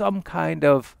have some kind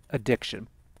of addiction.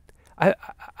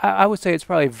 I would say it's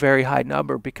probably a very high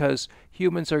number because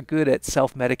humans are good at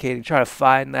self-medicating, trying to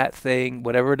find that thing,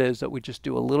 whatever it is that we just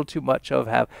do a little too much of,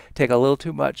 take a little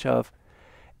too much of.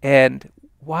 And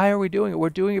why are we doing it?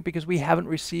 We're doing it because we haven't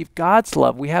received God's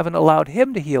love. We haven't allowed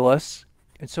Him to heal us,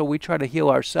 and so we try to heal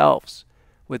ourselves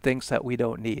with things that we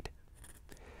don't need.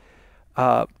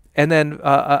 And then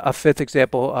a fifth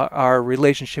example, our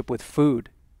relationship with food.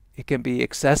 It can be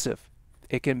excessive.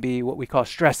 It can be what we call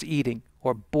stress eating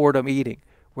or boredom eating,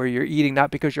 where you're eating not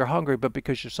because you're hungry, but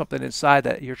because there's something inside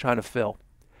that you're trying to fill.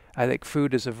 I think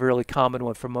food is a really common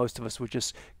one for most of us. We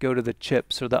just go to the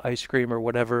chips or the ice cream or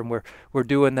whatever, and we're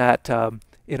doing that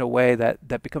in a way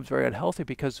that becomes very unhealthy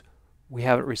because we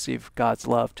haven't received God's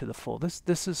love to the full.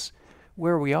 This is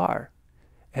where we are.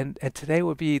 And today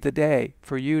would be the day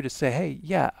for you to say, hey,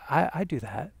 yeah, I do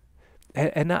that.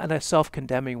 And not in a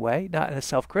self-condemning way, not in a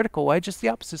self-critical way, just the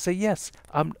opposite. Say, yes,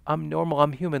 I'm normal,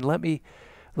 I'm human. Let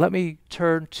me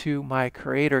turn to my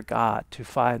Creator God to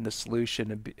find the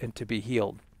solution and to be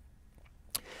healed.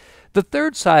 The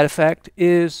third side effect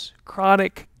is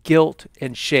chronic guilt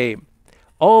and shame.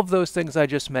 All of those things I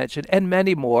just mentioned, and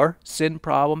many more, sin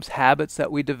problems, habits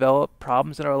that we develop,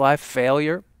 problems in our life,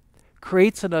 failure,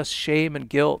 creates in us shame and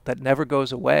guilt that never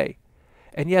goes away.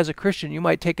 And yeah, as a Christian, you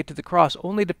might take it to the cross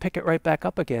only to pick it right back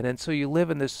up again. And so you live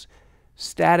in this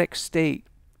static state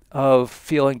of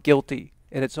feeling guilty.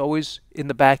 And it's always in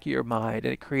the back of your mind.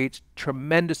 And it creates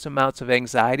tremendous amounts of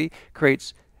anxiety,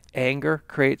 creates anger,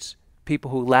 creates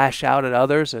people who lash out at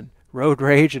others and road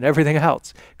rage and everything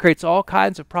else. Creates all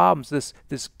kinds of problems, this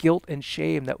guilt and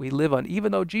shame that we live on.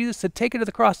 Even though Jesus said, take it to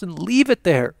the cross and leave it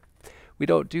there. We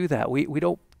don't do that. We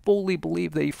don't fully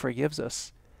believe that He forgives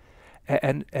us.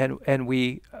 And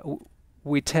we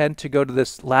tend to go to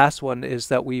this last one, is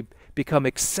that we become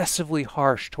excessively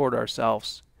harsh toward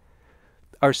ourselves.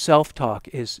 Our self-talk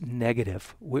is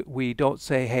negative. We don't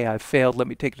say, hey, I failed, let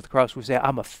me take it to the cross. We say,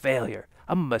 I'm a failure.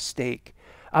 I'm a mistake.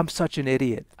 I'm such an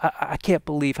idiot. I can't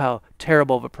believe how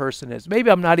terrible of a person is. Maybe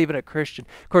I'm not even a Christian.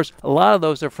 Of course, a lot of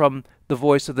those are from the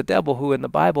voice of the devil, who in the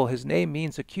Bible, his name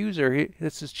means accuser.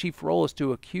 That's his chief role, is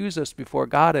to accuse us before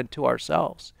God and to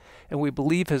ourselves. And we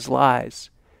believe his lies.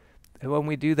 And when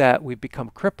we do that, we become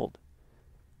crippled.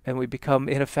 And we become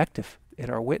ineffective in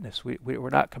our witness. We're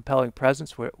not compelling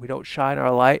presence. We don't shine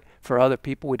our light for other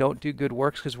people. We don't do good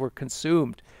works because we're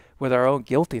consumed with our own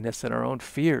guiltiness and our own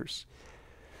fears.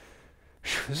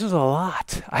 This is a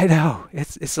lot. I know.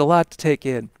 It's a lot to take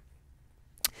in.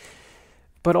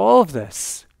 But all of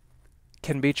this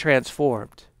can be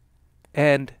transformed.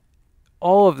 And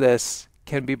all of this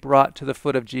can be brought to the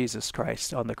foot of Jesus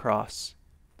Christ on the cross.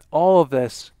 All of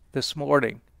this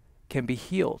morning can be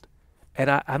healed. And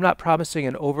I'm not promising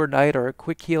an overnight or a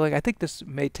quick healing. I think this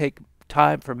may take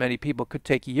time for many people. It could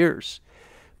take years.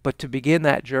 But to begin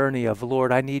that journey of,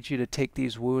 Lord, I need you to take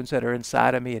these wounds that are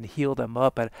inside of me and heal them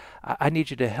up. And I need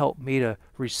you to help me to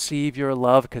receive your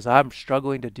love, because I'm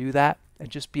struggling to do that. And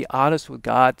just be honest with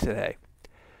God today.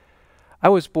 I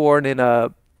was born in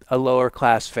a lower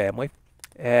class family.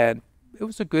 And it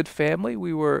was a good family.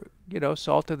 We were,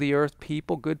 salt of the earth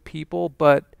people, good people.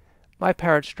 But my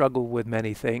parents struggled with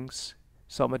many things.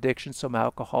 Some addiction, some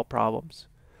alcohol problems.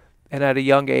 And at a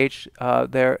young age,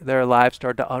 their lives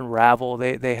started to unravel.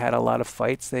 They had a lot of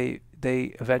fights. They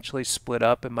eventually split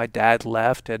up, and my dad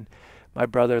left, and my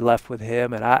brother left with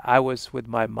him, and I was with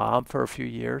my mom for a few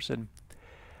years. And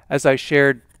as I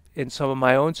shared in some of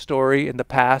my own story in the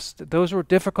past, those were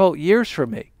difficult years for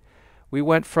me. We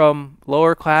went from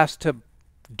lower class to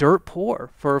dirt poor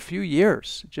for a few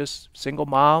years, just single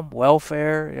mom,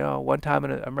 welfare. One time I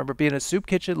remember being in a soup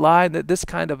kitchen line. That this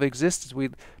kind of existence.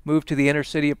 We moved to the inner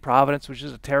city of Providence, which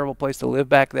is a terrible place to live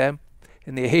back then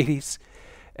in the 80s.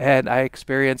 And I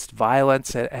experienced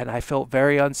violence, and I felt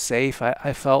very unsafe.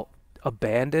 I felt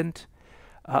abandoned.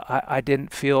 I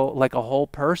didn't feel like a whole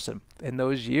person in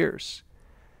those years.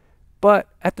 But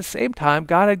at the same time,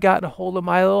 God had gotten a hold of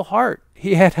my little heart.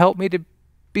 He had helped me to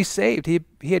be saved. He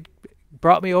had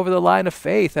brought me over the line of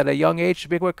faith at a young age to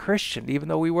become a Christian, even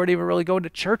though we weren't even really going to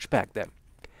church back then.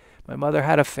 My mother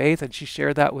had a faith, and she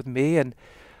shared that with me. And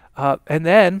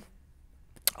then,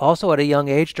 also at a young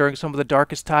age, during some of the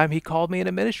darkest time, he called me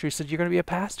into ministry. He said, "You're going to be a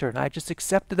pastor." And I just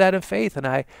accepted that in faith, and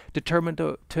I determined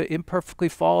to imperfectly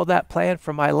follow that plan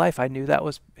for my life. I knew that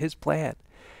was his plan.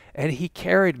 And he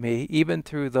carried me even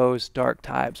through those dark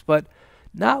times, but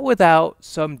not without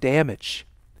some damage.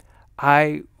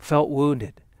 I felt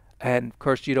wounded. And of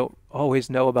course, you don't always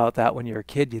know about that when you're a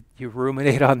kid. You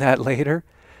ruminate on that later.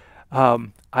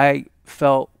 I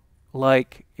felt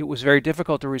like it was very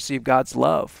difficult to receive God's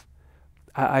love.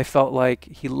 I felt like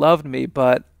he loved me,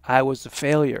 but I was a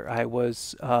failure. I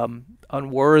was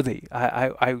unworthy.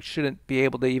 I shouldn't be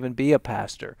able to even be a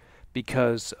pastor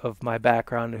because of my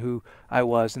background and who I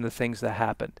was and the things that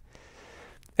happened.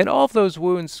 And all of those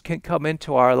wounds can come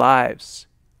into our lives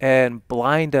and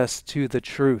blind us to the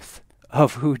truth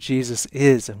of who Jesus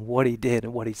is and what he did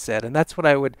and what he said. And that's what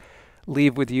I would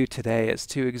leave with you today, is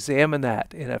to examine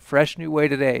that in a fresh new way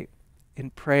today in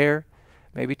prayer.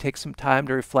 Maybe take some time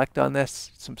to reflect on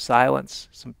this, some silence,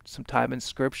 some time in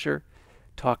Scripture,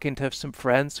 talking to some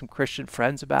friends, some Christian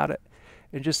friends about it,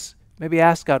 and just maybe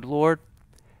ask God, "Lord,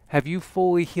 have you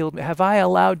fully healed me? Have I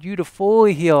allowed you to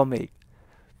fully heal me?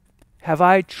 Have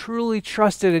I truly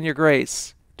trusted in your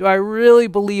grace? Do I really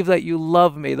believe that you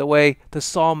love me the way the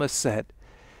psalmist said?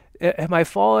 Am I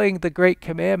following the great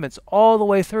commandments all the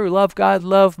way through? Love God,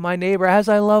 love my neighbor as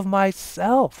I love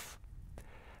myself.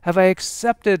 Have I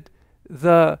accepted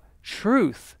the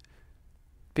truth?"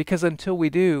 Because until we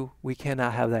do, we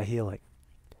cannot have that healing.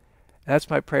 And that's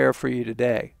my prayer for you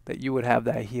today, that you would have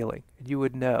that healing. And you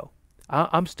would know,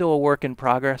 I'm still a work in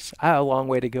progress. I have a long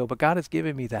way to go, but God has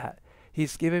given me that.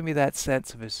 He's given me that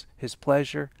sense of his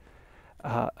pleasure,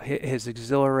 his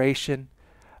exhilaration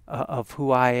of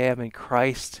who I am in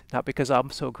Christ, not because I'm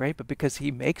so great, but because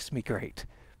he makes me great.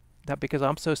 Not because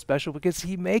I'm so special, because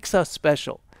he makes us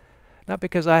special. Not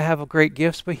because I have great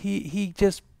gifts, but he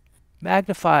just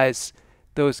magnifies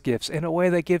those gifts in a way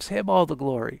that gives him all the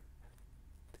glory.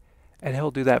 And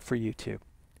he'll do that for you too.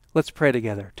 Let's pray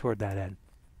together toward that end.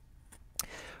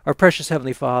 Our precious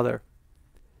Heavenly Father,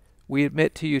 we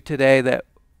admit to you today that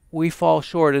we fall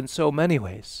short in so many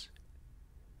ways.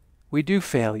 We do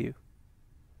fail you.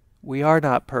 We are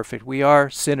not perfect. We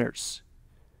are sinners,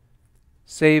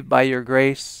 saved by your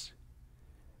grace,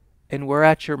 and we're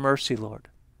at your mercy, Lord.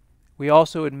 We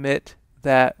also admit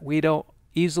that we don't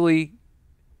easily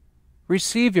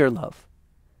receive your love.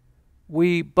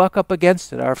 We buck up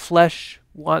against it. Our flesh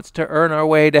wants to earn our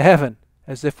way to heaven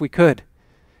as if we could.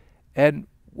 And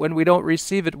when we don't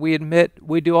receive it, we admit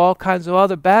we do all kinds of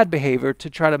other bad behavior to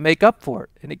try to make up for it,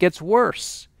 and it gets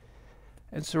worse.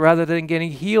 And so rather than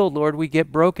getting healed, Lord, we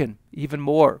get broken even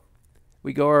more.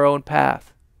 We go our own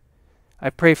path. I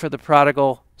pray for the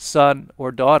prodigal son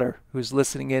or daughter who's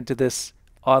listening into this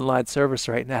online service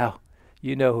right now.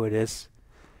 You know who it is.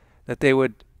 That they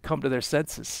would come to their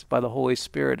senses by the Holy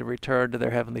Spirit and return to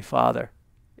their Heavenly Father,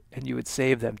 and you would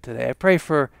save them today. I pray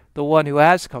for the one who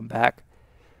has come back,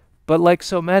 but like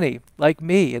so many, like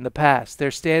me in the past,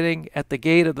 they're standing at the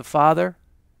gate of the Father,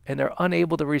 and they're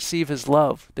unable to receive his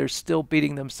love. They're still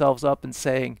beating themselves up and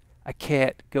saying, "I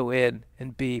can't go in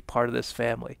and be part of this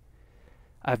family.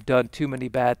 I've done too many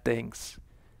bad things.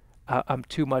 I'm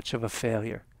too much of a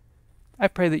failure." I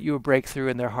pray that you would break through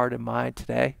in their heart and mind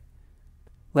today.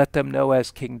 Let them know,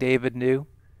 as King David knew,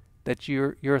 that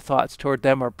your thoughts toward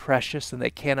them are precious and they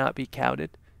cannot be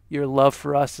counted. Your love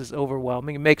for us is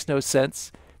overwhelming. It makes no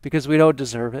sense because we don't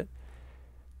deserve it,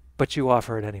 but you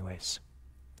offer it anyways.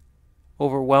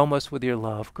 Overwhelm us with your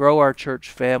love. Grow our church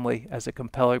family as a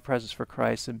compelling presence for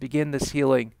Christ, and begin this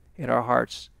healing in our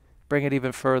hearts. Bring it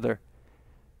even further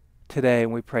today,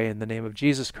 and we pray in the name of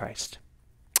Jesus Christ.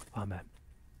 Amen.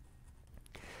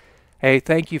 Hey,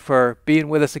 thank you for being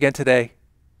with us again today.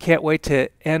 Can't wait to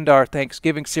end our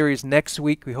Thanksgiving series next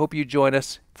week. We hope you join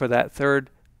us for that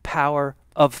third Power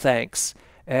of Thanks.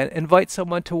 And invite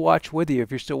someone to watch with you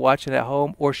if you're still watching at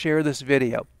home, or share this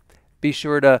video. Be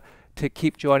sure to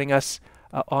keep joining us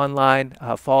online.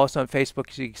 Follow us on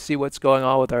Facebook so you can see what's going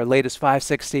on with our latest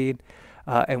 516.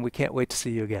 And we can't wait to see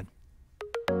you again.